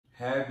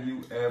Have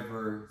you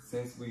ever,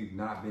 since we've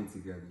not been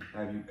together,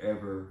 have you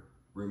ever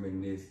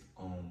reminisced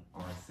on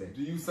our sex?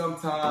 Do you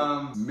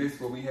sometimes miss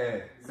what we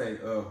had? Say,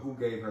 who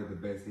gave her the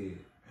best head?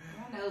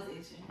 My nose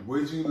itching.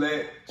 Would you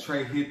let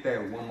Trey hit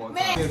that one more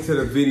time? Into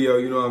the video,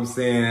 you know what I'm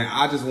saying?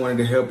 I just wanted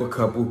to help a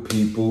couple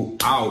people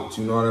out,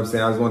 you know what I'm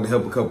saying? I just wanted to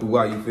help a couple people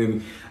out, you feel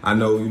me? I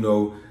know, you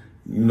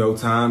know,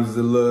 times is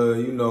a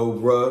little,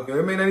 rough.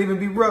 It may not even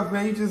be rough,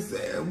 man. You just,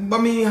 I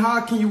mean, how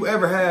can you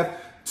ever have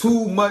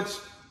too much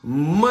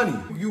money?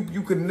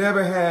 You could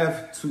never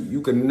have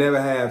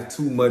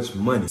too much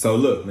money. So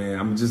look, man,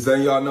 I'm just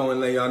letting y'all know and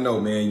letting y'all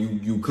know,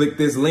 man. You click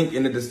this link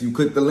in you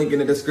click the link in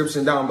the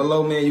description down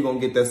below, man. You're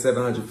gonna get that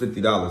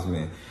 $750,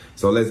 man.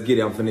 So let's get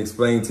it. I'm finna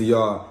explain to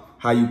y'all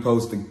how you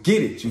supposed to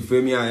get it. You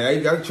feel me?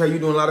 I gotta try you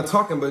doing a lot of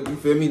talking, but you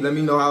feel me? Let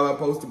me know how I'm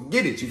supposed to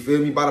get it. You feel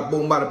me? Bada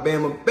boom, bada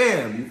bam,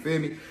 bam. You feel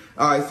me?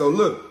 All right, so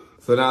look.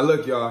 So now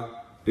look, y'all.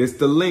 This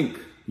the link.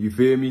 You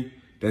feel me?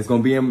 That's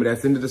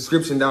in the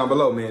description down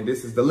below, man.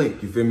 This is the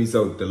link, you feel me?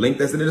 So the link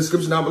that's in the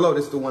description down below,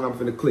 this is the one I'm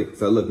finna click.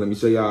 So look, let me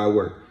show y'all how it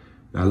works.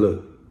 Now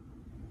look,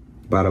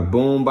 bada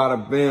boom,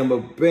 bada bam,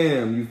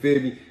 bam, you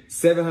feel me?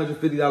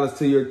 $750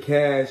 to your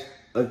cash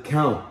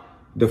account.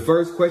 The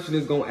first question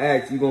is gonna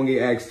ask, you're gonna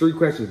get asked 3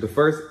 questions. The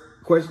first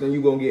question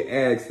you're gonna get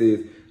asked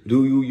is,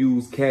 do you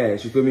use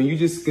cash? You feel me? You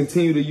just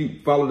continue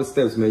to follow the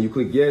steps, man. You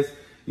click yes.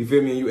 You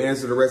feel me? And you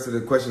answer the rest of the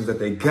questions that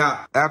they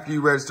got. After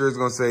you register, it's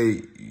gonna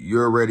say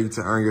you're ready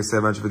to earn your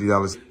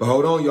 $750. But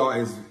hold on, y'all.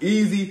 It's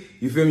easy.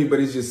 You feel me?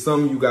 But it's just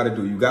something you gotta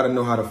do. You gotta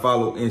know how to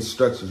follow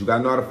instructions. You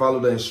gotta know how to follow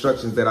the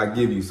instructions that I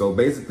give you. So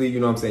basically, you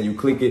know what I'm saying? You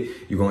click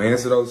it, you're gonna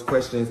answer those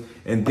questions,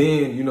 and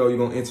then, you know, you're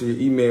gonna enter your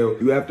email.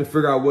 You have to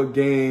figure out what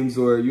games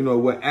or, you know,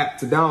 what app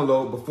to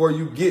download before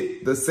you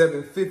get the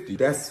 $750.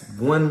 That's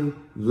one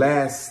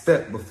last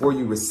step before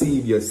you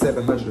receive your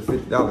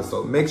 $750.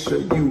 So make sure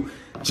you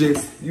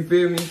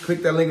feel me?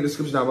 Click that link in the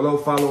description down below,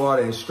 follow all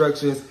the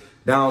instructions,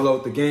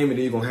 download the game, and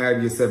then you're gonna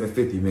have your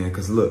 $750, man.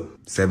 Cause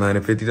look,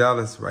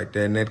 $750 right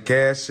there in that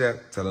cash app.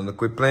 Tell them to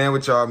quit playing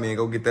with y'all, man.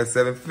 Go get that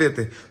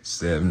 $750.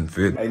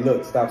 $750. Hey,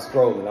 look, stop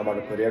scrolling. I'm about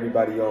to put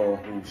everybody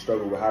on who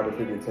struggle with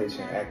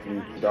hyperpigmentation,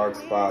 acne, dark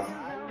spots,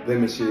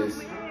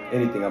 blemishes,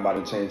 anything. I'm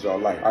about to change y'all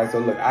life. All right, so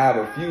look, I have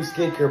a few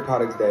skincare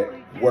products that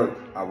work.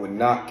 I would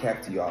not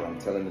cap to y'all. I'm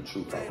telling the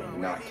truth. I would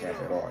not cap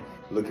at all.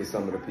 Look at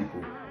some of the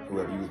people who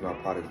have used my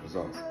product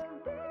results.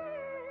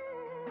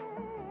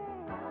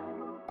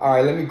 All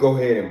right, let me go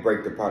ahead and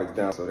break the products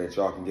down so that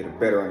y'all can get a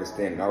better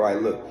understanding. All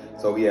right, look.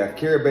 So we have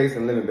carrot-based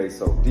and lemon-based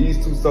soap.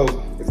 These 2 soaps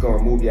is gonna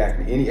remove your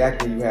acne. Any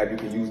acne you have, you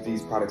can use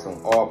these products on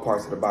all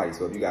parts of the body.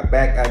 So if you got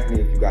back acne,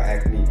 if you got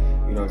acne,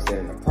 you know what I'm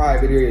saying, in the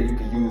private area, you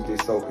can use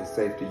this soap. It's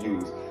safe to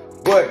use.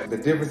 But the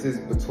differences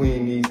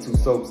between these 2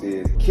 soaps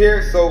is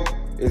carrot soap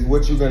is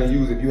what you're gonna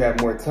use if you have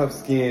more tough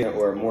skin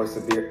or more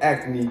severe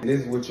acne.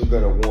 This is what you're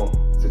gonna want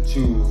to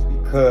choose,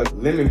 because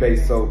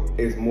lemon-based soap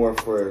is more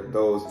for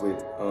those with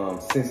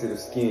sensitive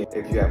skin.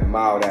 If you have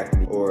mild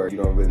acne or you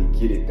don't really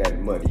get it that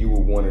much, you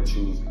will want to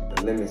choose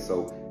the lemon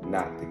soap,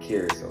 not the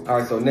carrot soap. All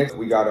right, so next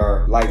we got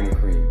our lightening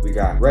cream. We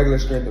got regular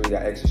strength and we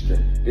got extra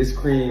strength. This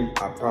cream,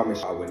 I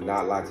promise I would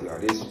not lie to y'all.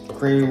 This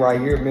cream right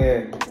here,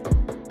 man,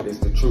 it's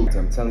the truth.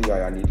 I'm telling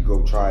y'all, I need to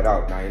go try it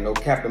out. Now, ain't no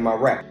cap in my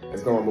wrap.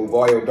 It's gonna remove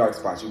all your dark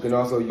spots. You can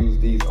also use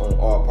these on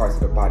all parts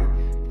of the body.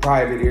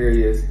 Private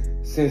areas,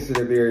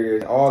 sensitive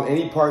areas,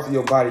 any parts of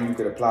your body, you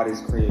could apply this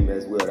cream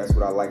as well. That's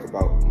what I like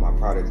about my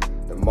products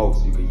the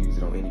most. You can use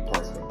it on any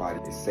parts of the body.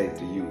 It's safe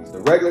to use. The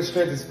regular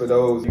strength is for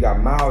those, you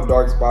got mild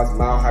dark spots,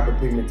 mild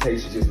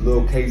hyperpigmentation, just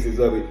little cases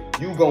of it.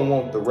 You gonna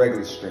want the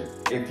regular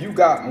strength. If you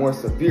got more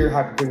severe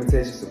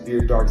hyperpigmentation,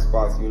 severe dark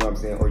spots, you know what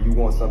I'm saying, or you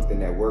want something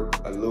that work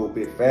a little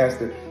bit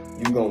faster,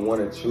 you're gonna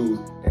wanna choose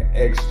the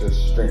extra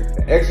strength.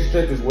 The extra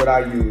strength is what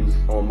I use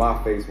on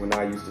my face when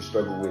I used to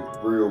struggle with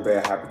real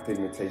bad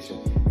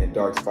hyperpigmentation and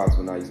dark spots,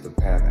 when I used to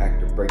have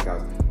active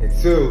breakouts,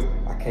 until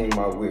I came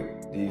out with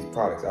these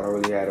products. I don't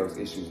really have those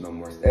issues no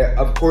more.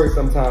 Of course,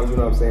 sometimes, you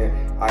know what I'm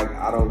saying,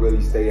 I don't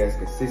really stay as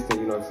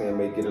consistent, you know what I'm saying,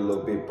 may get a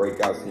little bit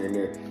breakouts here and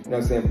there, you know what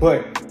I'm saying,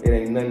 but it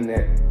ain't nothing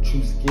that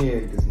true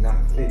skin does not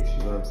fix, you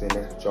know what I'm saying.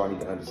 That's what y'all need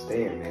to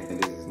understand, man.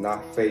 And this is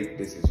not fake,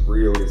 this is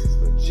real, this is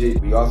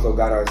legit. We also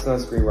got our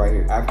sunscreen right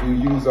here. After you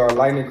use our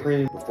lightening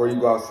cream, before you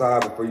go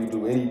outside, before you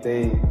do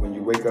anything, when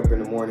you wake up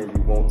in the morning,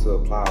 you want to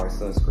apply our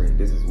sunscreen.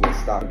 This is what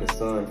stops the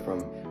sun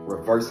from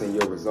reversing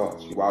your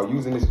results. While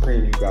using this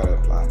cream, you gotta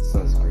apply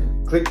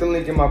sunscreen. Click the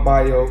link in my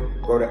bio,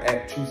 go to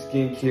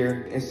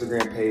 @TrueSkincare,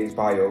 Instagram page,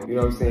 bio, you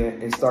know what I'm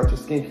saying, and start your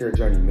skincare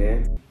journey,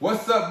 man.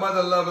 What's up,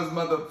 mother lovers,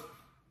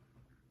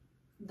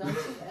 Don't you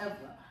ever.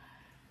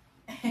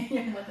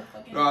 Your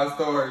motherfucking. No, I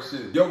stole her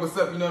shit. Yo, what's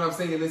up? You know what I'm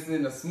saying? You're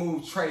listening to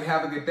Smooth Trey.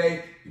 Have a good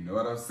day. You know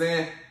what I'm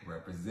saying?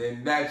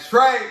 Represent that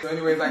Trey. So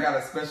anyways, I got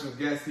a special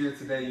guest here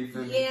today. You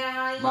feel me?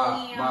 Yeah,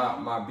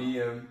 my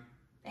BM.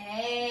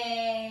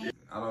 Hey.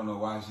 I don't know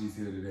why she's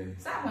here today.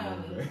 Stop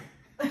playing with me.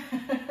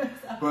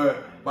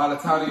 But by the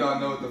time y'all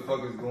know what the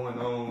fuck is going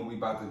on,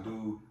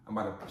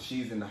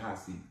 she's in the hot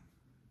seat.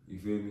 You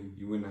feel me?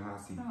 You in the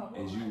hot seat. Oh,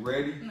 is you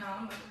ready? No,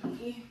 I'm not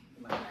ready.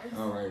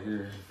 All right,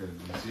 here,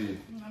 because shit.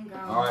 I'm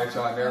gone. All right,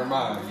 y'all, never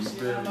mind. You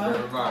feel me?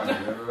 Never mind.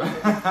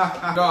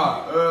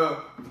 Nah,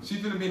 she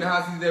finna be in the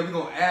hot seat today. We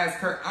gonna ask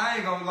her. I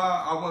ain't gonna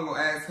lie, I wasn't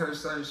gonna ask her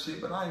certain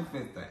shit, but I ain't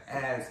finna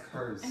ask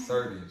her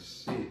certain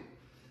shit.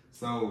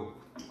 So,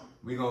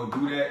 we gonna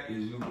do that.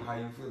 How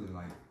you feeling?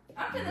 Like,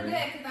 I'm feeling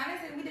good, because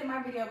honestly, we did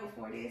my video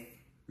before this.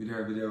 We did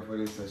her video for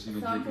this, so she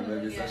been So drinking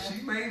like this. yeah. So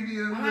she may be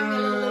a I might be a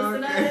little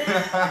little.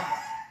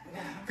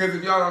 Because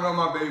if y'all don't know,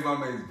 my baby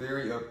mama is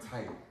very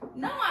uptight.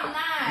 No, I'm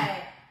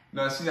not.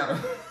 No, she not.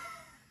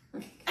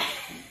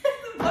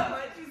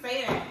 What you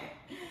say that?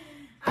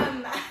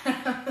 I'm not.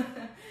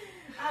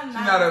 I'm She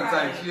not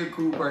uptight. She a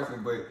cool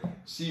person, but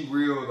she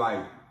real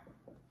like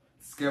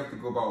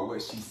skeptical about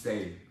what she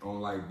say on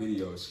like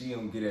videos. She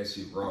don't get that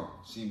shit raw.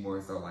 She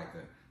more so like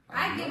a.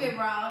 I give it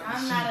raw.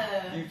 I'm not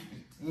a.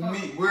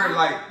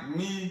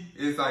 Me,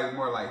 it's like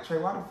more like, Trey,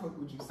 why the fuck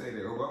would you say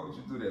that? Or why would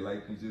you do that?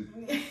 Like you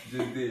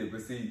just did.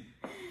 But see,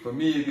 for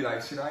me, it'd be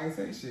like, shit, I ain't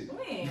say shit.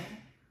 When?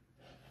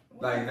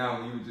 Like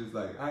now, you just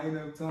like, I ain't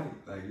uptight.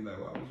 Like you like,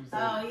 why would you say?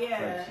 Oh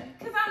yeah,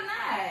 cause I'm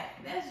not.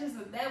 That's just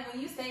that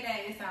when you say that,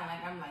 it sounds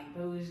like I'm like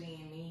bougie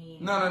and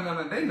mean.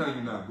 No. They know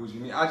you're not bougie.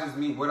 Me, I just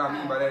mean what I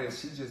mean by that is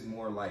she's just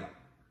more like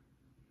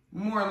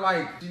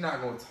she's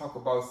not gonna talk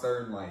about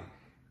certain like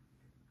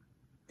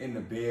in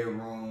the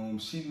bedroom.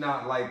 She's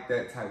not like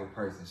that type of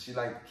person. She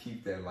like to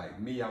keep that like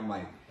me. I'm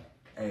like,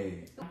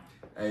 hey,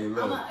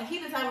 look. He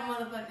the type of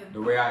motherfucker.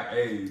 The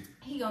way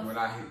he gonna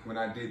when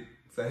I did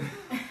say.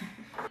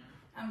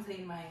 I'm gonna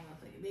tell you my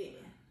motherfucker then.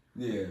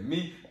 Yeah,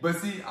 me. But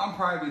see, I'm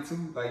private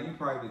too. Like you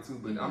private too,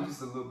 but I'm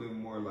just a little bit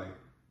more like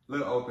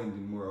more open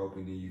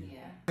than you.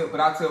 Yeah. But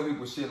I tell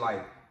people shit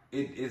like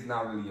it is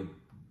not really a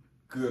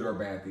good or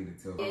bad thing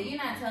to tell. Yeah, you're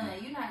not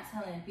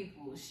telling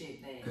people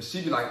shit that. Cause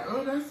she be like,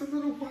 oh, that's a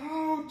little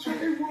wild,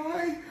 Trey.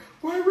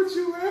 Why would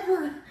you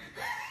ever?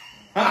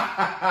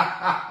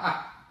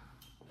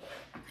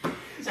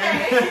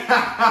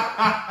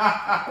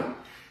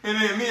 And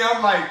then me,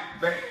 I'm like,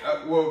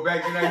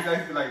 back in that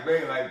day, like,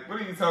 babe, like, what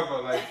are you talking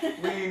about? Like, I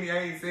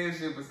ain't saying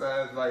shit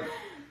besides, like,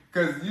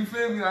 cause you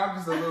feel me? I'm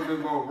just a little bit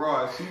more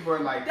raw. She more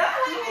like, don't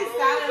have me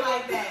sounding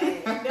like that.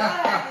 Don't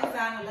have me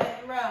sounding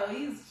like, bro,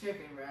 he's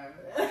tripping, bro.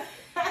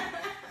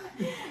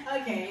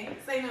 Okay,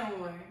 say no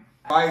more.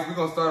 Alright, we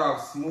gonna start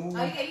off smooth.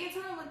 Oh yeah, you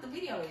told me what the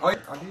video is. Oh, I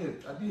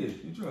did.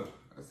 You drunk.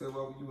 I said,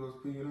 why would you was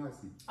putting you in the hot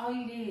seat? Oh,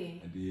 you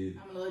did? I did.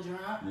 I'm a little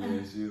drunk.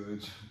 Yeah, she a little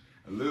drunk.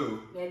 A little.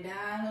 That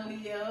Don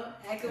Julio,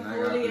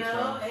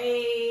 Acapulco,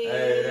 hey.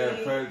 Hey,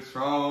 that punch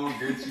strong,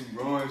 get you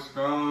going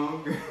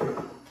strong.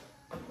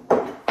 I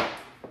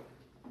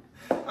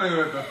don't even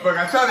know what the fuck.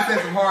 I tried to say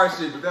some hard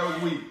shit, but that was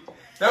weak.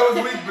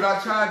 But I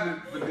tried to,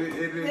 but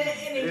it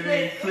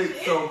didn't click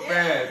so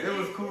fast. It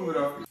was cool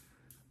though.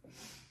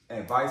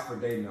 Advice for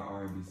dating an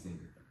R&B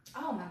singer.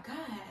 Oh my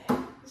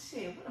God.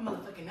 Shit, what a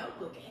motherfucking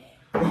notebook at?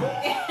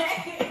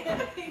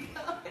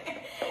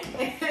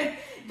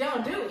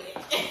 Don't do it.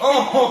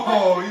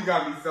 Oh, you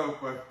got me so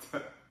fucked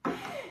up.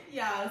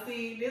 Y'all,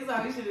 see, this is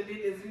why we should have did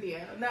this video.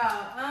 No,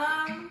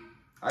 I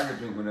can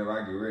drink whenever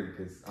I get ready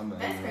because I'm not.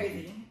 That's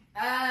crazy.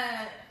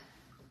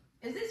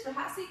 Is this for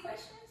hot seat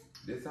questions?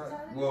 This hot?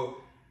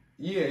 Well,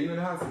 yeah, you in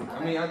the hot seat. Okay.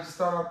 I mean, I just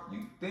start off.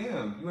 You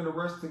in a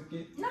rush to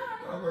get? No.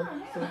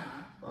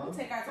 We'll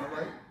take our time. All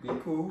right, be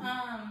cool.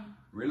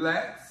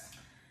 Relax.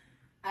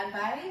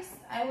 Advice,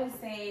 I would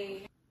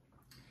say,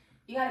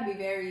 you gotta be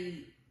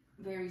very,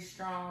 very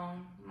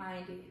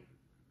strong-minded,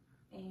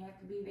 and you have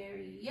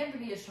to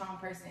be a strong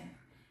person,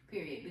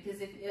 period.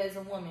 Because if as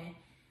a woman,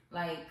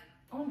 like,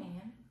 oh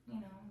man, you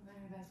know,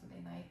 that's what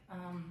they like.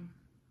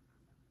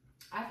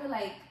 I feel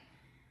like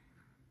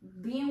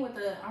being with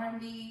an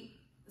R&B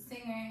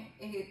singer,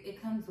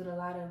 it comes with a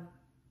lot of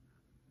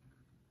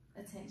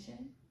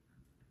attention,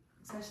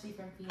 especially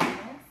from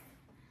females.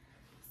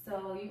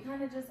 So you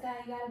kind of just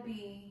gotta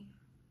be,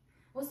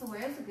 what's the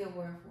word? It's a good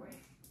word for it.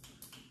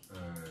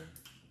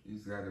 You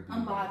just gotta be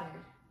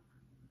unbothered.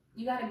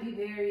 You gotta be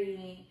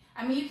very.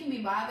 I mean, you can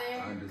be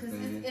bothered because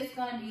it's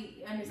gonna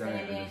be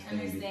understanding.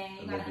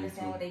 You gotta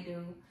understand what they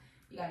do.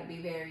 You gotta be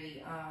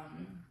very.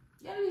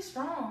 You gotta be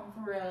strong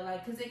for real,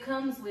 like, because it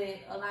comes with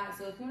a lot.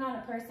 So if you're not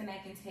a person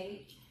that can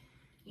take,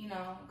 you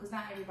know, because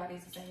not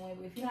everybody's the same way,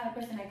 but if you're not a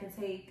person that can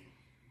take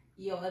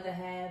your other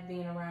half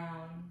being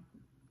around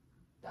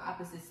the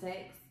opposite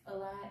sex a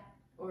lot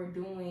or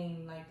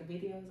doing like the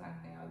videos, I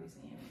don't think I'll be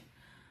seeing it.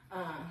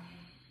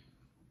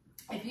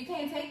 If you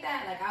can't take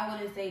that, like, I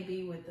wouldn't say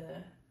be with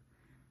a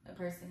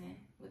person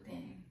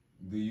within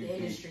the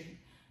industry.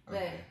 But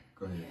okay.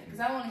 Go ahead. Yeah, because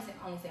I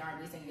only say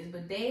R&B singers,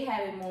 but they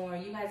have it more.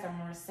 You guys are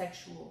more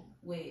sexual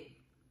with.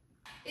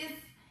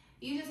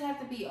 You just have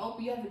to be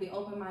open. You have to be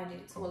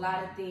open-minded to a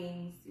lot of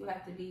things. You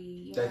have to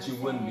be that you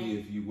wouldn't be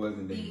if you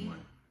wasn't dating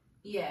one.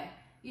 Yeah,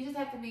 you just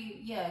have to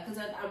be. Yeah, because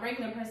a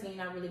regular person, you're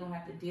not really gonna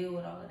have to deal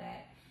with all of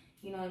that.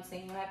 You know what I'm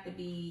saying? You have to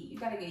be. You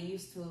gotta get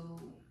used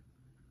to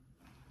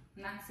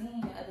not seeing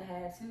the other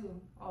half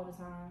too all the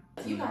time.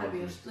 You gotta be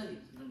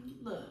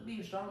be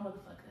a strong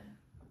motherfucker.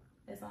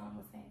 That's all I'm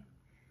gonna say.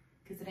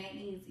 Cause it ain't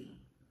easy.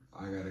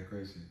 I got a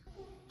question.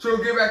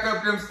 True, get back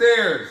up them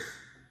stairs.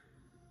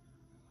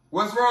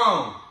 What's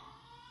wrong?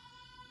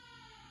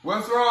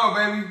 What's wrong,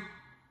 baby?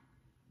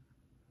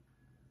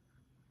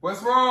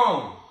 What's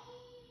wrong?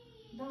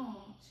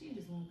 No, she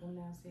just won't come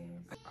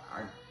downstairs.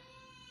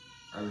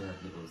 I really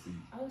have to go see.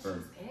 Oh,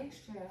 first. She's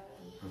extra.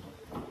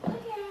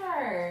 Look at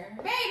her.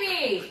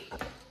 Baby!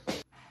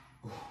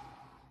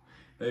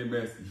 They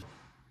messy.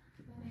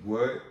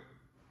 What?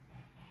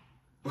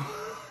 I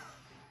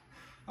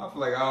feel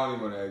like I don't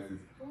even want to ask this.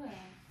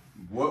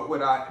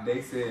 What?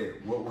 They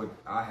said, what would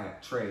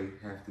Trey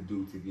have to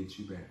do to get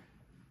you back?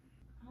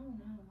 I don't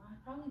know.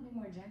 I'd probably be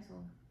more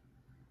gentle.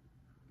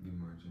 Be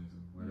more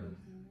gentle. What else?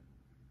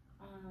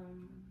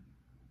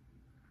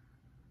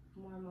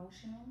 More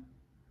emotional.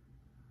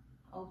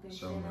 Open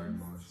Show feelings. more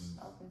emotions.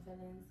 Open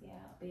feelings,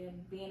 yeah.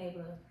 Being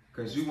able to.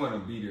 Because you want to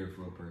be there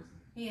for a person.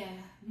 Yeah,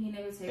 being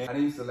able to. And I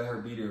used to let her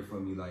be there for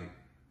me, like,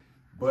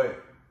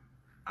 but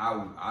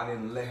I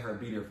didn't let her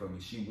be there for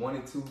me. She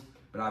wanted to,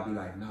 but I'd be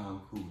like, no,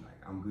 I'm cool.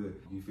 Like, I'm good.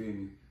 You feel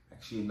me?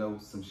 Like, she'd know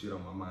some shit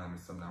on my mind or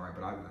something not right,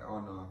 but I'd be like, oh,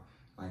 no.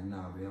 Like,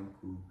 nah, babe, I'm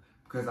cool.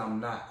 Because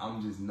I'm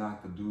just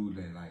not the dude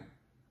that, like,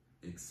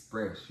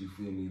 express, you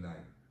feel me?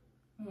 Like,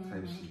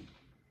 type shit.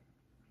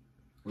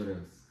 What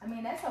else? I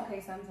mean, that's okay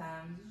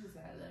sometimes. You just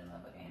gotta let them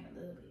up again a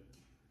little bit.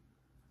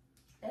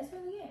 That's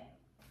really it.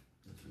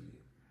 That's really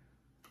it.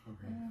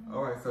 Okay.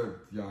 All right, so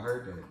y'all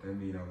heard that. That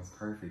means I was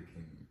perfect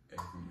in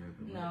every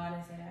other way. No, I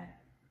didn't say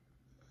that.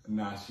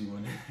 Nah, she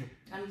wanted.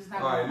 I'm just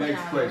not all right,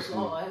 next question.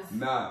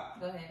 Nah.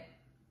 Go ahead.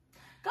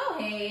 Go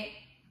ahead.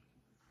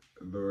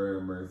 Lord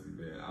have mercy,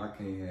 man. I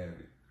can't have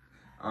it.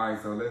 All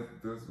right, so let's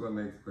do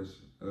my next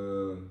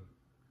question.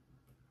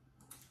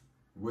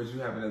 Would you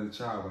have another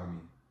child by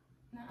me?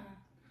 Nuh-uh.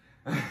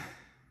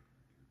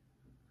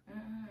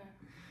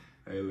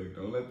 Hey, look,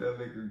 don't let that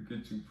liquor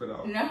get you put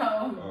out.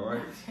 No. All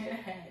right?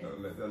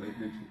 Don't let that liquor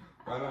get you.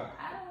 Why not?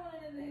 I don't want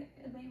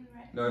a baby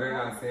right No, they're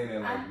not saying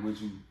that. Like, would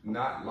you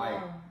not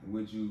like,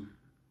 would you?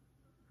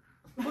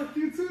 Fuck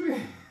you too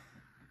then.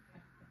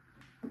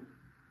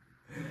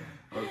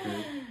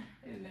 Okay.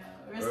 No.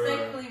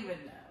 Respectfully, but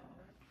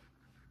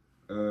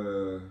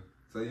no.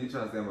 So you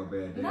trying to say I'm a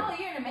bad dad? No,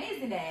 you're an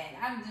amazing dad.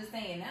 I'm just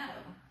saying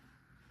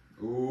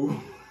no. Ooh.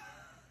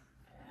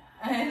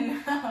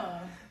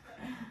 No.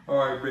 All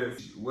right,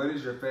 bitch. What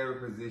is your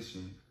favorite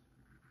position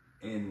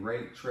and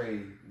rate Trey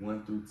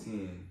 1 through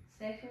 10?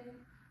 Sexually?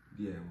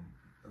 Yeah.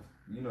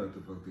 You know what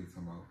the fuck they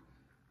talking about.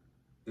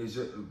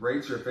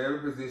 Rate your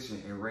favorite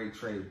position and rate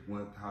Trey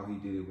how he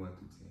did it 1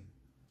 through 10.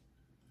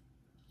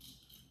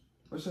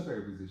 What's your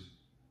favorite position?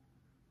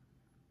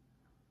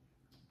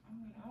 I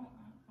mean,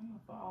 I'm a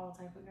for all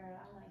type of girl. I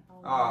like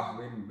all.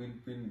 We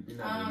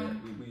not doing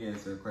that. We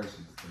answering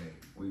questions today.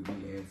 We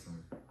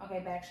answering. Okay,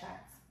 back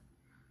shots.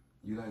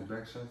 You like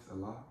back shots a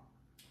lot?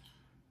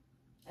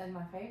 That's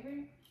my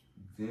favorite?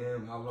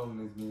 Damn, how long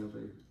has been your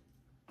favorite?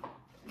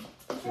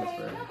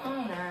 Okay, come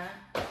on now.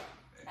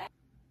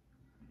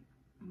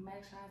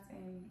 Back shots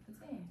and a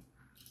 10.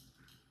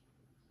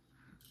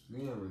 We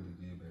never really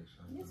did back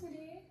shots. Yes, we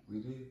did. We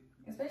did?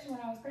 Especially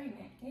when I was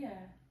pregnant, yeah.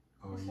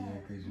 Oh,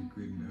 yeah, because you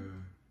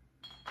couldn't,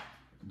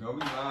 don't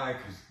be lying,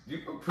 because you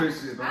can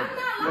push it. I'm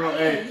not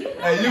lying. You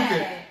know you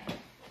that.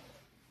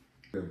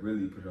 can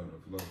really put it on the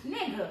floor.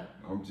 Nigga.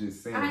 I'm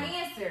just saying. I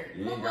answered.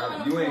 You ain't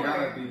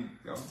gotta be,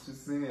 I'm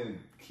just saying,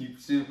 keep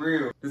shit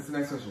real. This is the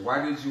next question.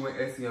 Why did you and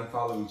Essie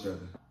unfollow each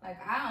other? Like,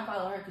 I don't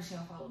follow her because she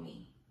don't follow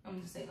me.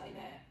 I'm just say it like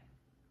that.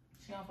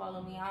 She don't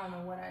follow me. I don't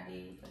know what I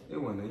did. But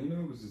it wasn't,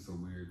 it was just a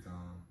weird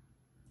time.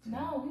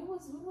 No, we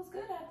was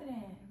good after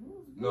that.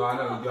 No, I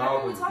know,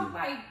 y'all was good.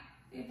 Like,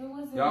 if it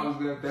wasn't, y'all was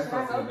good. That's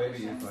what I said.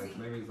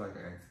 Maybe it's like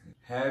an accident.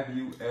 Have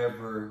you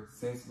ever,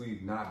 since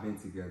we've not been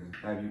together,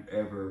 have you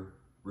ever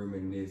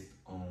reminisced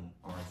on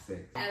our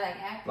sex?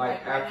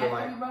 After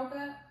we broke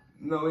up?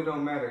 No, it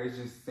don't matter. It's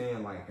just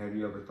saying, like, have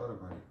you ever thought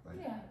about it? Like,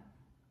 yeah.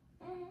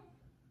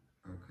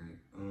 Okay.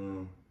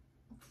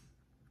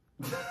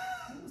 It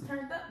was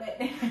turned up back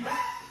then.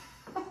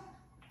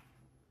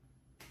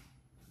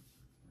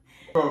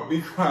 Bro,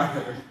 be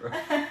quiet, bro.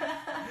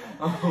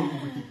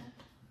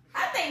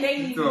 I think they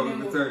need to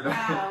know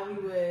how we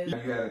would.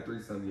 Have you had a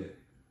threesome yet?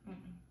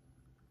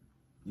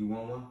 You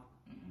want one?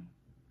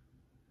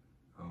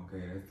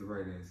 Okay, that's the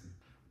right answer.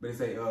 But it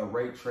say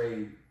rate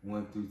Trey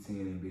 1 through 10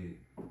 in bed.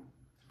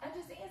 I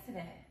just answered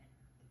that.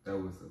 That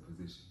was a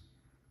position.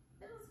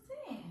 It was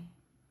a 10.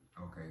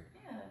 Okay.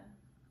 Yeah.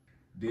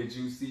 Did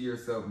you see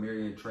yourself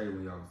marrying Trey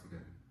when y'all was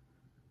together?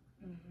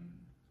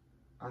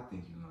 I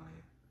think you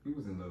lying. He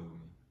was in love with me.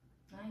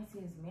 I didn't see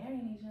us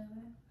marrying each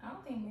other. I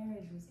don't think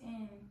marriage was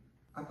in.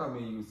 I thought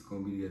me and you was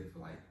gonna be together for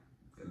like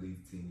at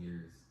least 10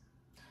 years.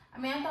 I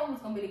mean, I thought we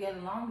was gonna be together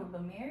longer,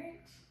 but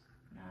marriage?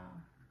 No.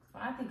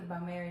 When I think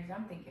about marriage,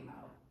 I'm thinking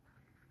about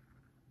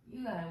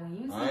you gotta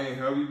I ain't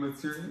heavy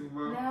material,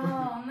 bro. No,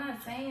 I'm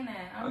not saying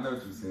that. I know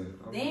what you're saying.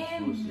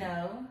 Then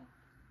no.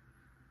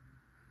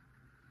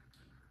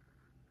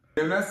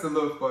 And that's a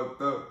little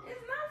fucked up.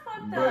 It's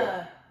not fucked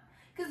up.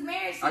 Cause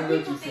marriage,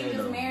 people think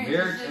just marriage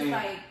is just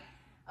like,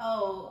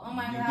 Oh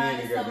my God,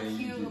 it's so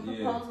cute.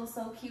 The proposal's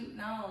so cute.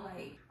 No,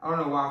 like. I don't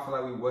know why I feel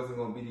like we wasn't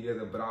gonna be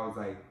together, but I was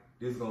like,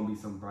 this is gonna be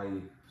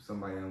somebody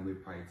I'm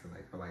with probably to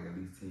like for like at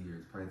least 10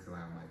 years, probably till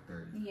I'm like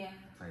 30. Yeah.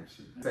 Type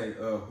shit. Say,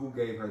 who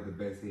gave her the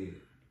best head?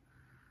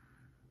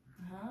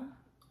 Huh?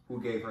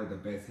 Who gave her the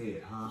best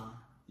head? Huh?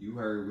 You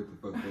heard what the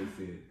fuck they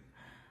said.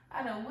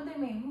 I don't. What do they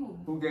mean? Who?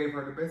 Who gave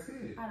her the best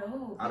head? Out of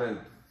who? Out of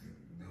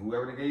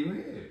whoever they gave you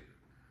head.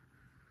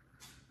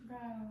 Bro,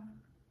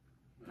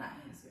 I'm not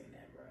answering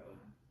that, bro.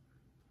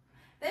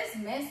 That's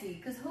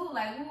messy. Cause who?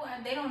 Like who?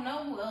 They don't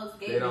know who else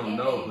gave. They don't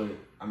know, but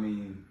I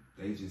mean,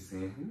 they just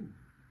saying who.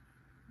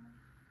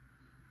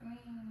 I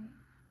mean,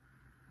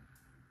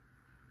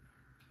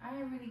 I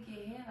didn't really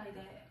get hit like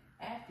that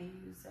after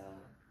you, so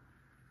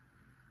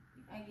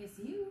I guess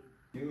you.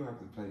 You don't have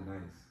to play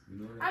nice, you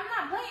know that? I'm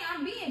not playing.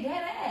 I'm being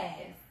dead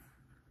ass.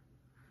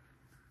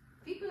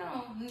 People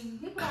don't eat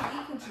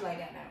with you like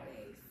that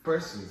nowadays.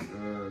 Questions.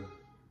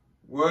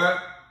 What?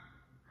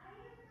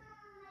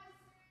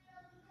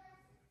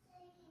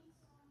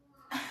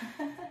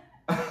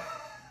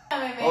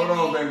 Hold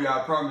on, baby.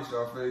 I promise you,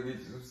 I'm finna get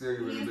you some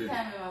cereal in a bit.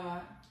 Coming,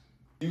 Mama.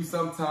 You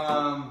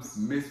sometimes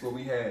miss what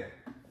we had.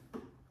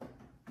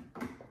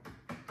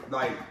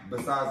 Like,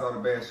 besides all the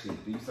bad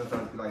shit, do you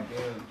sometimes be like,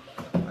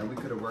 damn, like we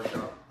could have worked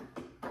out?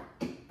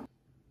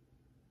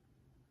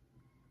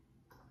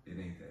 It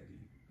ain't that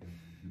deep.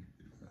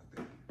 It's not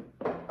that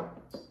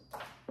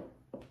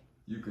deep.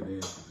 You could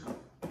answer it.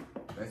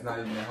 That's not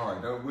even that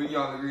hard. When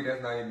y'all agree,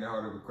 that's not even that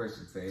hard of a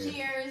question to answer.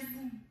 Cheers.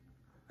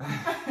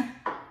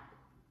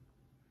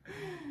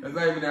 That's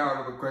not even that hard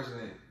of a question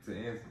to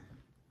answer.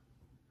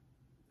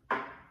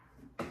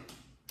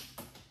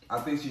 I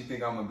think she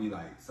think I'm gonna be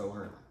like so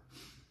hurt.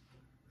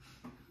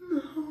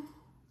 No.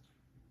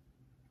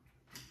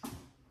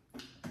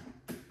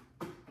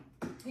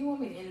 He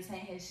want me to entertain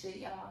his shit,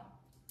 y'all,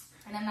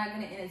 and I'm not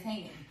gonna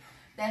entertain him.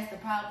 That's the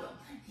problem.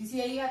 You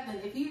see, you have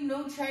to. If you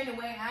knew Trey the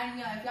way I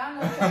know, if y'all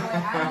know Trey the way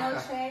I know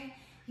Trey,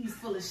 he's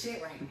full of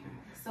shit right now.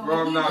 So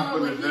Bro,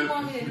 what he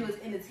want me to do is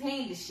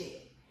entertain the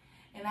shit,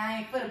 and I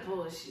ain't for the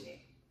bullshit.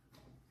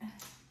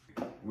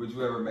 Would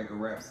you ever make a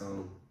rap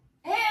song?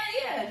 Hell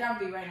yeah,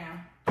 drop a beat right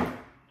now. Alright,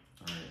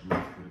 I'm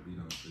about to put a beat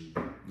on for you.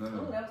 No.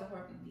 Oh, that was a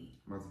perfect beat.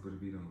 I'm about to put a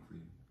beat on for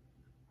you.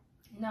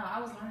 No,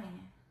 I was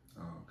lying.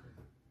 Oh, okay.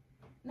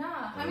 No,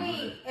 I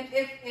mean,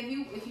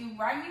 if you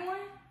write me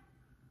one,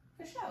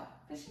 for sure.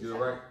 You're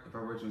right. If I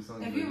wrote you a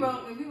song, if you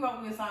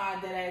wrote me a song, I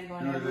dead ass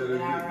going to do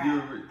it.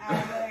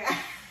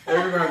 Hey,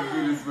 we're gonna do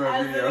this for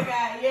a video.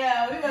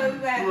 Yeah, we're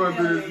gonna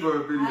do this for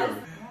a video.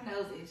 My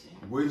nose itching.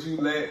 Would you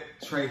let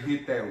Trey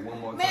hit that one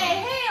more time? Man,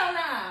 hell no.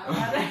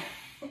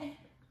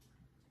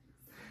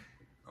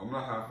 I'm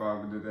not high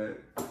fiving to that.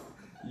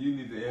 You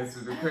need to answer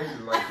the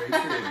question like they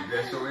said.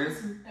 That's your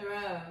answer? Bro,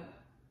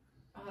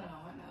 hold on,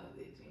 my nose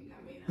itching. I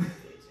mean, I'm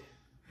itching.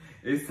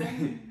 It's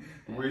saying,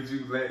 would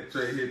you let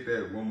Trey hit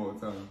that one more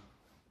time?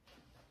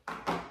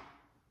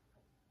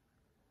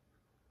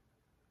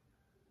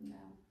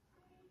 No.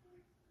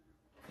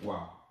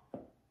 Wow.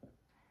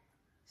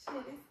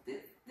 Shit,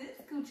 this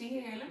coochie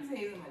here. Let me tell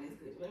you something about this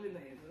coochie. Let me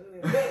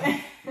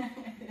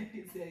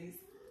tell you.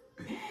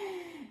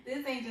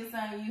 This ain't just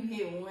something you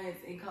hit once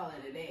and call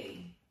it a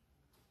day.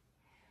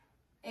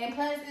 And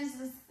plus, it's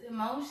just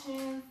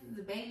emotions,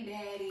 the baby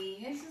daddy.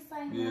 It's just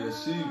like,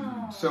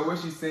 yeah, so what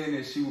she's saying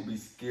is she will be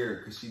scared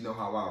because she know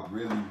how I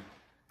really,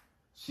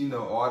 she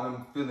know all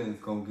them feelings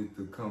gonna get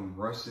to come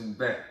rushing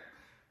back.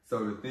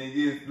 So the thing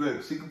is,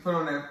 look, she can put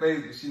on that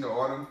face, but she know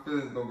all them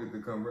feelings gonna get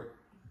to come back.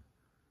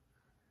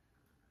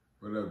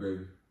 What up,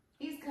 baby?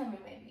 He's coming,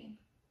 baby.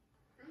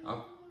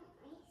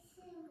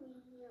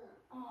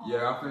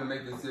 Yeah, I'm finna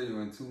make the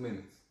cereal in 2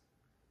 minutes.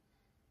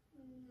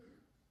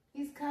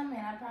 He's coming,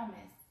 I promise.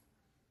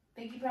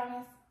 Think you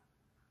promise?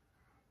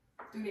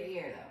 Through the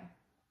air, though.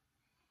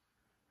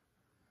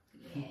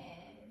 Yes.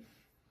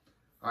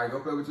 Alright, go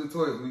play with your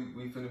toys.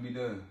 We finna be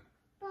done.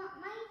 But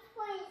my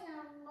toys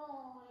are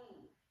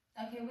boring.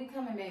 Okay, we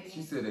coming, baby.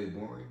 She said they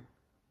boring.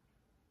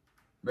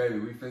 Baby,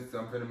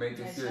 I'm finna make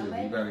the cereal.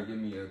 You gotta give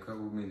me a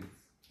couple minutes.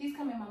 He's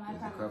coming, Mama, I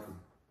Just promise. a couple.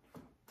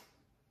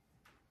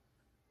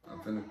 I'm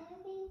finna...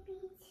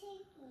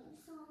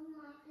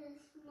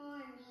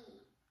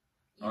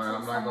 Alright,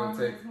 I'm not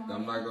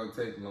gonna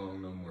take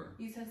long no more.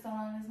 You took so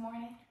long this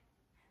morning?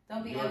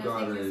 Don't be Your ever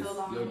daughter taking is, so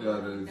long. Your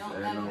daughter is, Don't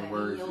and no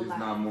words, it's life.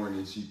 not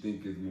morning. She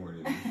think it's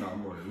morning. It's not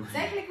morning.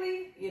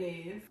 Technically, it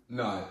is.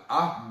 No,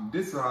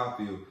 this is how I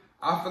feel.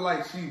 I feel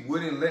like she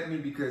wouldn't let me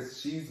because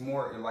she's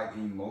more like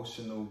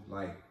emotional.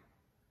 Like,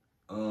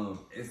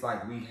 it's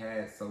like we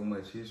had so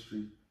much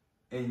history.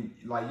 And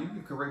like, you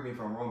can correct me if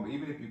I'm wrong, but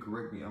even if you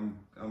correct me, I'm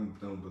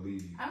don't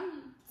believe you.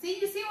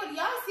 You see what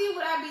y'all see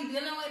what I be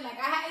dealing with? Like,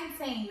 I ain't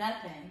saying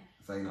nothing.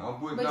 It's like, no,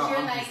 I'm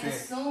like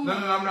assuming. No,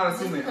 I'm not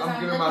assuming.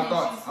 I'm giving my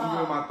thoughts. I'm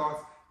giving my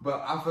thoughts.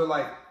 But I feel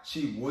like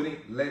she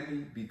wouldn't let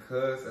me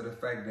because of the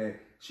fact that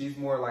she's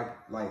more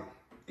like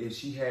if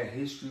she had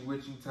history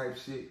with you type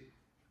shit.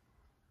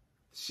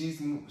 She's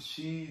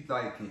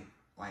like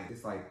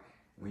it's like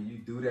when you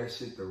do that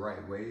shit the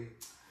right way,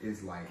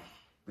 it's like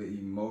the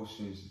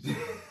emotions.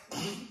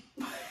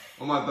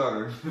 Oh, my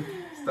daughter.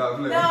 Stop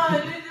playing. No,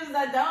 it's just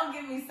like, don't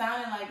get me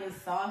sounding like a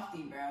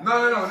softie, bro.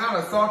 No, not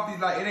a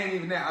softie. Like, it ain't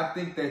even that. I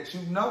think that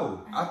you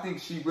know. I think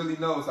she really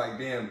knows, like,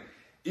 damn,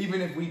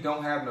 even if we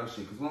don't have no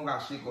shit, because we don't got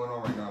shit going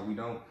on right now, we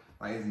don't,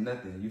 like, it's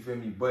nothing, you feel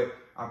me? But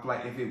I feel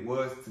like if it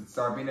was to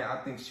start being that,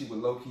 I think she would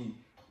low-key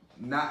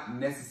not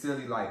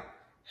necessarily, like,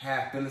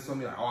 have feelings for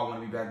me, like, oh, I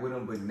want to be back with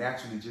him, but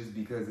naturally just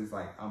because it's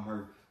like,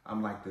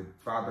 I'm like the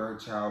father of her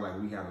child, like,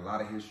 we have a lot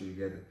of history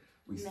together.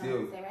 We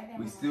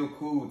still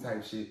cool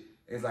type shit.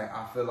 It's like,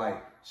 I feel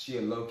like she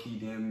a low-key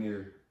damn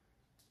near,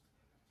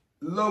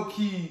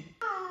 low-key,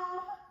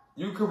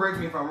 you correct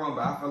me if I'm wrong,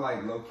 but I feel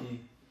like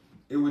low-key,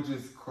 it would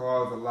just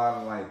cause a lot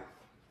of like,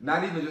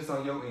 not even just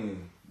on your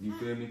end, you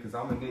feel me? Because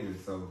I'm a nigga,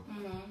 so,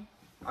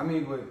 I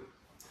mean, but.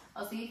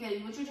 Oh, so you feel,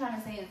 what you're trying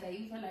to say is that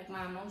you feel like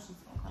my emotions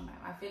gonna come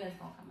back, my feelings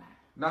gonna come back.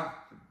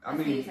 Not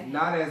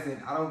as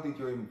in, I don't think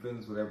your even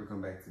feelings would ever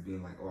come back to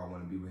being like, oh, I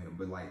want to be with him,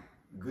 but like,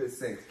 good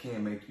sex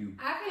can make you.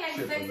 I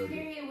feel like sex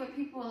period with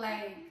people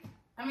like,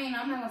 I mean,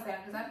 I'm not gonna say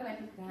that because I feel like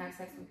people can have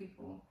sex with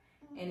people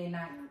and it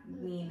not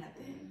mean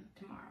nothing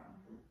tomorrow.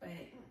 But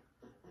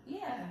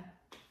yeah,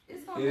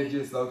 it's gonna be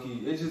just low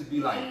key. It just be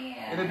like,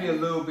 it'll be a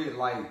little bit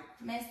like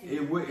messy.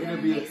 It'll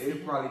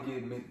probably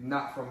get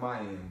not from my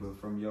end, but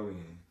from your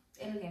end.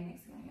 It'll get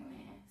messy on your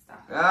end.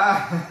 Stop.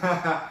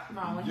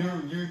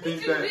 You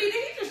think that? He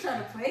just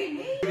trying to play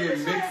me.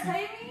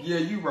 Yeah,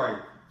 you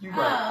right. You right.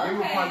 Oh, okay. It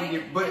will probably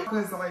get, but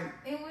because like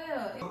it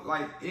will.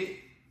 Like it.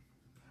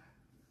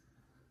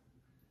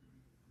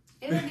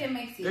 It'll get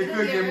mixy. It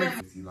could get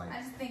mixy. Like,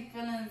 I just think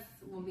feelings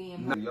will be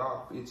involved.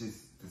 Y'all, it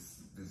just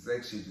the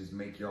sex shit just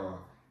make y'all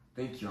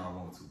think y'all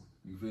want to.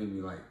 You feel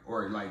me? Like,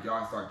 or like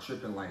y'all start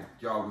tripping like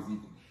y'all was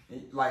even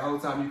like whole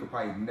time you could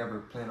probably never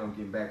plan on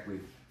getting back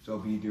with Joe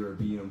B D or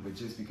BM, but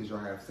just because y'all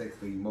have sex,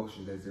 the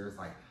emotions that's there, it's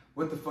like,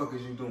 what the fuck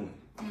is you doing?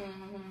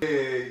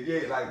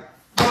 Yeah, like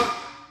fuck.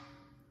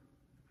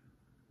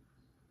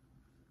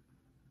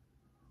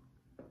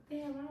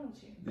 Damn, wrong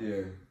with you?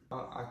 Yeah,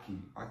 I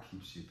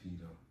keep shit P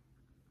though.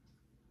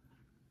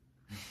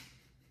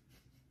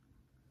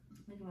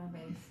 Look at my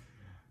face.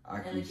 I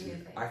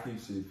keep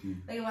shit P.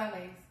 Look at my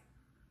face.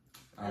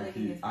 I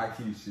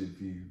keep shit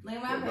P. Look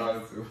at my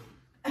face.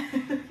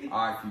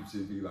 I keep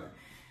shit P like.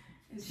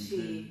 Shit,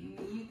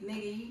 you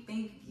nigga, you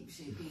think you keep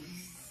shit P.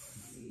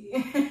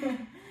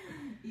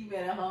 You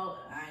better hold.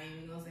 I ain't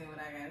even gonna say what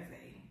I gotta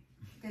say.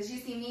 Cause you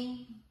see me,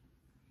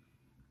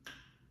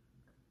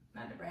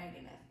 not to brag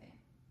or nothing,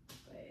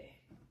 but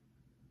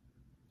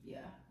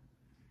yeah,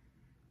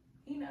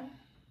 he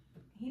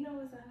know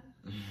what's up.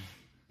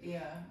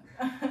 Yeah.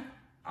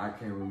 I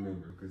can't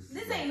remember because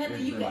this ain't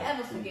nothing you can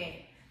ever forget.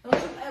 Don't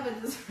you ever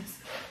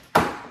disrespect.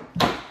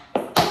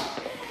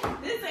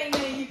 This ain't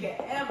nothing you can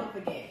ever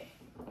forget.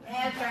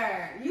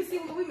 Ever. You see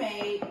what we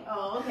made?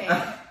 Oh, okay.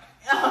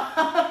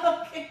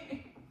 Oh,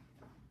 okay.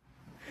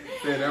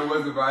 Yeah, that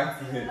wasn't by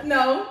accident.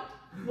 No.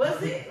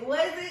 Was it?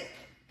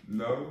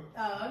 No.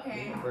 Oh,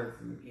 okay. It was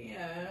accident.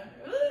 Yeah.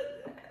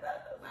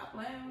 Stop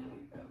playing with me.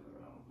 Oh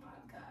my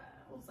God.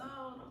 I'm so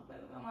don't play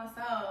with my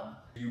soul.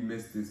 You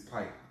missed this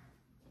pipe.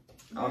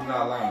 I'm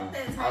not lying.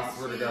 I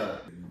swear to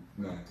God.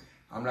 No.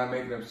 I'm not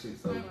making up shit,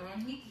 so. He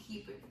can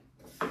keep it.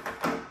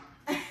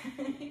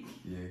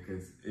 Yeah,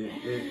 because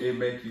it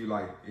make you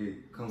like,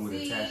 it come with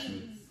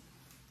attachments.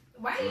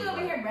 Why are you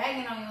over here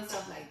bragging on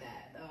yourself like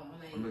that, though?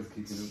 Like, I'm just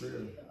keeping it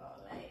real.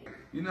 Like,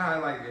 you know how,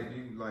 like, if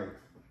you, like,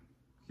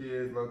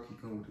 kids low-key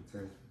come with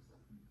attachments.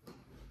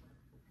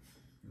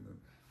 You know?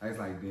 It's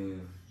like,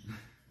 damn.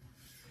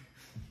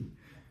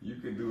 You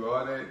can do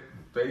all that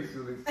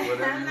facial, whatever you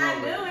want. I'm not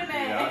doing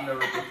that. Yeah, I know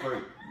what the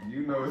fuck.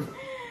 You know.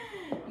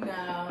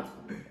 No.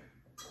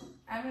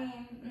 I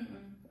mean,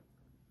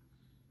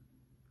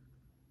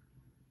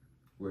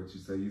 What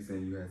you say? You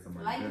saying you had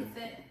somebody like better? you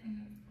said,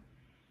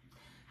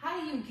 how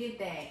do you get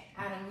that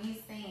out of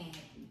me saying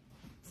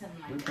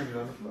something like We're that? putting it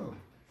on the floor.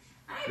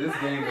 This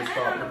game is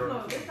called put it on the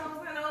floor. This don't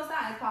stand on the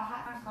side. It's called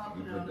hot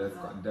put it on the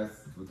floor. That's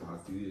what the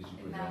Hotseat is. You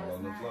put it all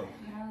on the floor.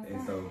 And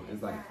so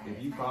it's like,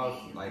 if you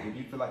found, like, if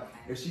you feel like,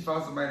 if she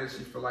found somebody that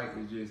she feel like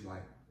is just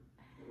like.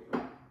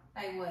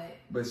 Like what?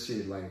 But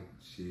shit,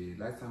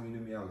 last time you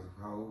knew me, I was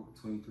how old?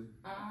 23?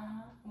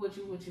 What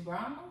you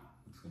grown?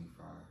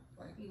 25.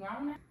 Like, you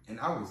grown now? And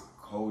I was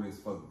cold as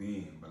fuck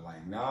then, but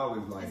like now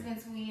it's like. It's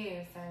been 2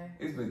 years, sir.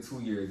 It's been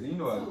 2 years. And you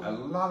know, a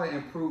lot of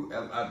improve,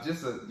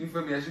 you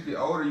feel me, as you get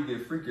older, you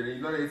get freakier.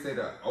 You know they say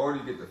the older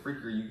you get, the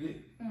freakier you get.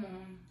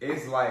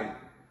 It's like,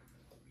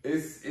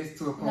 it's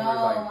to a point where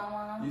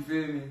like, you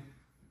feel me?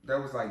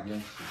 That was like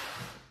young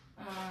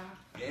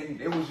shit.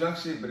 And it was young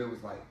shit, but it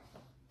was like,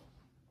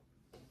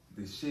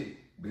 this shit,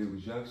 but it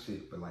was young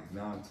shit, but like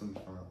now I'm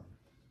 25.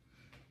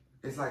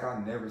 It's like I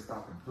never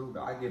stop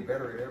improving. I get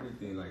better at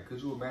everything. Like, could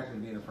you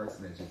imagine being a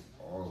person that just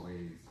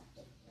always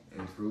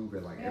improve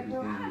at like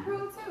everything? I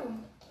improve too.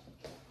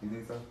 You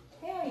think so?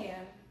 Hell yeah.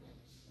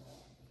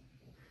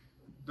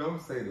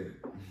 Don't say that.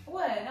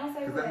 What? Don't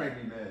say what? Because that make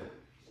me mad.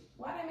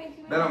 Why that make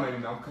you mad? That don't make me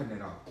mad. I'm cutting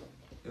it off.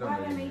 Why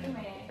did I make you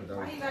mad?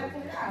 Why you gotta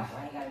cut it out?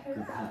 Why you gotta cut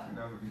it out?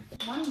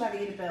 Why you about to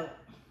get a belt?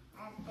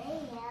 A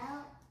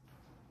belt?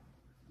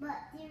 But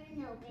there's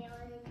no belt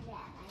in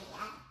that like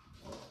that.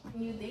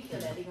 You think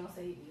that he gonna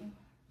save you?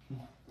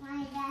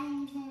 My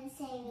dad didn't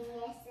save me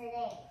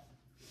yesterday.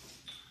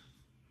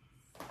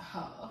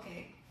 Oh,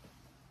 okay.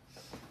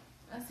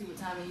 Let's see what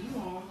time you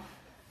on.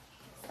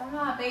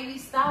 Stop, baby,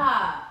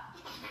 stop.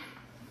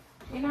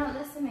 You're not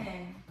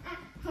listening.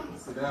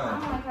 Sit down. I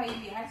don't like how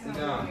you be acting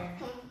over here.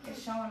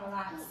 It's showing a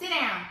lot. Sit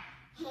down.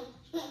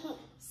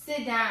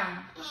 Sit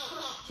down.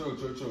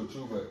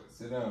 Chew, but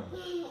sit down.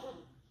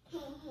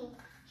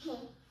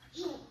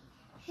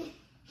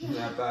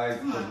 After I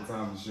asked a couple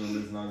times, she'll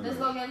listen. Let's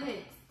go get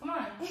lit. Come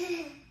on.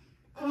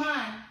 Come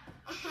on.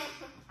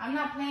 I'm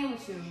not playing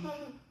with you.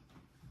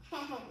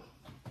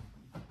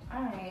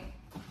 Alright.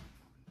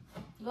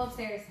 Go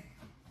upstairs.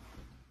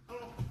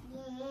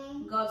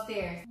 Go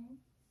upstairs.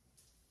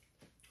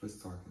 What's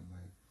talking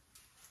like?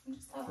 I'm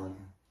just talking.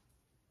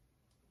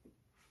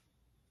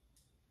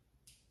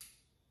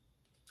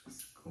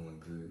 It's going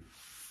good.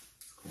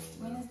 It's going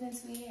When well.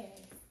 it's been 2 years.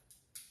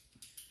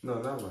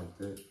 No, not like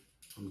that.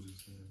 I'm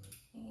just saying like.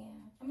 Yeah.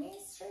 I mean,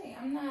 it's straight.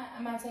 I'm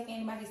not taking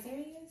anybody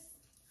serious.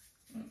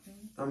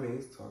 I mean,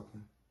 it's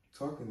talking.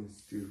 Talking is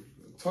still.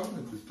 Talking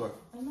is just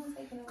talking. I'm not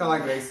taking Kind of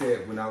like they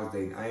said when I was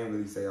dating. I ain't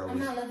really say I was. I'm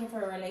not looking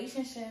for a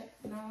relationship,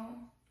 no.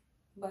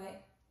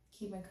 But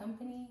keeping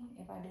company,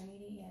 if I do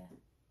need it, yeah.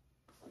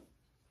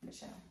 For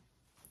sure.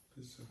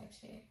 For sure. Type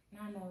shit.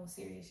 Not no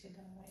serious shit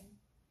though. Like,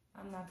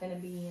 I'm not gonna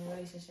be in a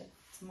relationship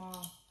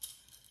tomorrow.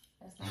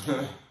 That's not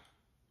happening.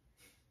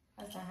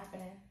 That's not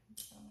happening.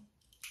 So.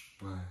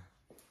 Why?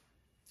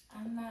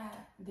 I'm not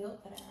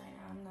built for that right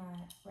now. I'm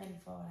not ready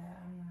for that.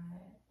 I'm not.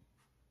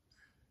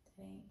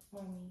 That ain't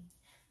for me.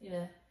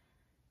 Yeah.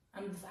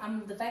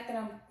 I'm the fact that I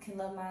can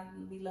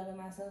be loving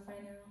myself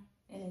right now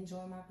and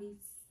enjoy my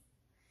peace.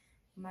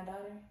 My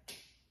daughter.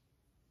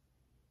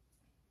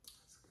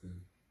 That's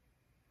good.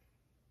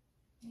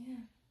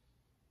 Yeah.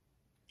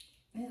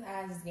 His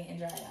eyes is getting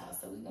dried out,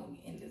 so we're gonna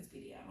end this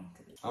video.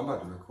 I'm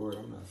about to record.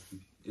 I'm not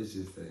speaking. It's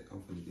just that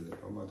I'm finna get it.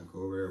 I'm about to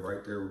go over there,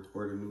 right there,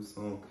 record a new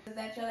song. Is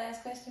that your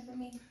last question for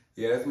me?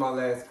 Yeah, that's my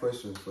last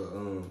question for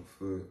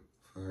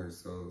her.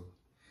 So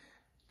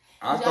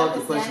I thought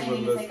the question was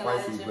a little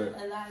spicy, but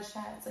a lot of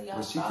shots.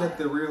 So she kept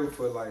it real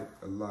for like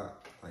a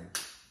lot. Like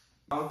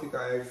I don't think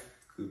I asked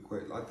good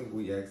questions. I think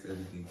we asked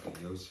everything for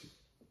your shit.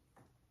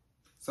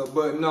 So,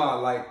 but no,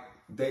 like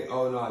they.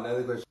 Oh no,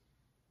 another question.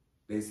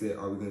 They said,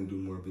 "Are we gonna do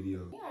more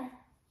videos?" Yeah.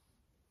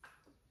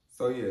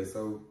 So yeah,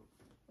 so.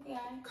 Yeah.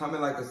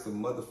 Comment, like, and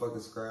some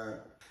motherfucking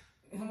subscribe.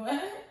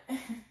 What?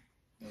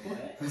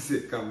 What? I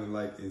said comment,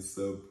 like, and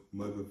sub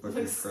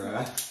motherfucking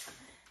subscribe.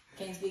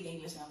 Can't speak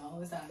English no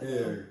more. It's time to Yeah.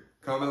 go.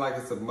 Comment, like,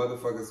 and some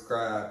motherfucking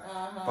subscribe.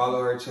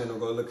 Follow her channel.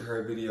 Go look at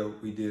her video.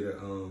 We did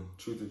a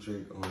truth or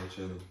drink on her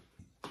channel.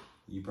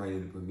 You probably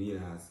need to put me in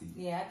a hot seat.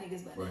 Yeah, I think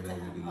it's about that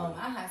time. Oh,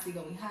 my hot seat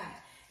gonna be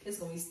hot. It's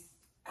gonna be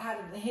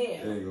hotter than hell.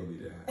 It ain't gonna be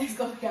that hot. It's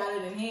gonna be hotter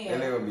than hell.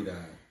 It ain't gonna be that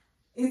hot.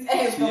 His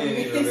ass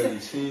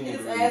She ain't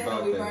even really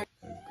about that.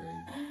 That's crazy.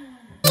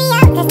 Cause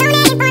no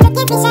name for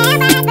the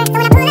kid,